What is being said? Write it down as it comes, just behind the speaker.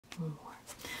One more.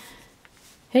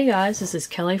 Hey guys, this is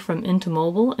Kelly from Into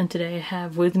Mobile, and today I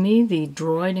have with me the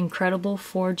Droid Incredible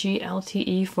 4G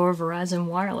LTE for Verizon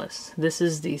Wireless. This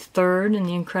is the third in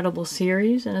the Incredible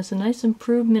series, and it's a nice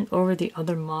improvement over the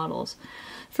other models.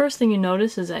 First thing you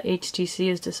notice is that HTC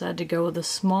has decided to go with a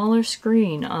smaller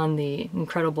screen on the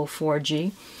Incredible 4G.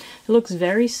 It looks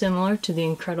very similar to the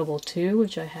Incredible 2,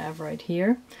 which I have right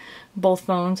here. Both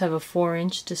phones have a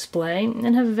 4-inch display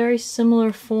and have a very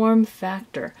similar form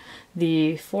factor.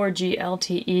 The 4G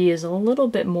LTE is a little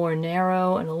bit more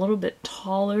narrow and a little bit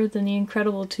taller than the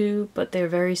Incredible 2, but they're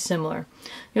very similar.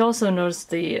 You also notice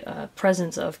the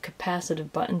presence of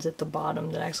capacitive buttons at the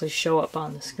bottom that actually show up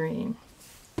on the screen.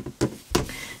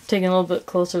 Taking a little bit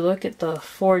closer look at the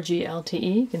 4G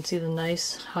LTE, you can see the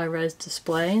nice high-res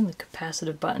display and the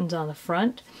capacitive buttons on the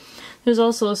front. There's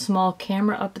also a small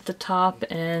camera up at the top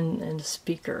and a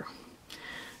speaker.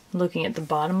 Looking at the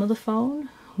bottom of the phone,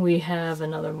 we have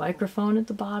another microphone at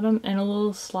the bottom and a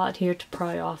little slot here to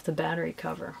pry off the battery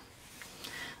cover.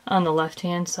 On the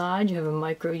left-hand side, you have a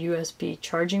micro USB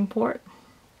charging port,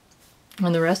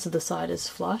 and the rest of the side is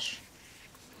flush.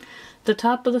 The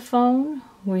top of the phone,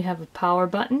 we have a power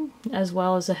button as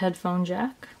well as a headphone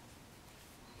jack.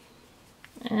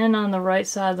 And on the right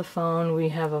side of the phone, we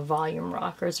have a volume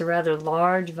rocker. It's a rather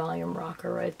large volume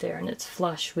rocker right there, and it's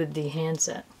flush with the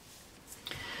handset.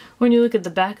 When you look at the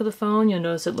back of the phone, you'll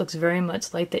notice it looks very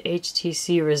much like the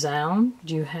HTC Resound.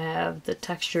 You have the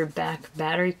textured back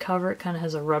battery cover. It kind of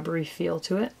has a rubbery feel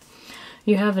to it.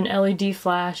 You have an LED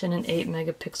flash and an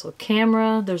 8-megapixel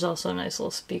camera. There's also a nice little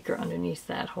speaker underneath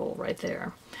that hole right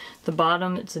there. The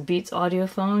bottom, it's a Beats audio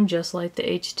phone, just like the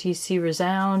HTC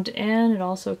Resound, and it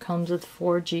also comes with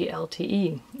 4G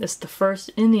LTE. It's the first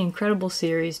in the Incredible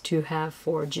series to have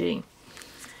 4G.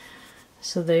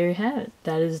 So there you have it.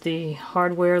 That is the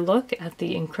hardware look at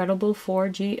the Incredible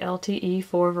 4G LTE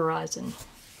for Verizon.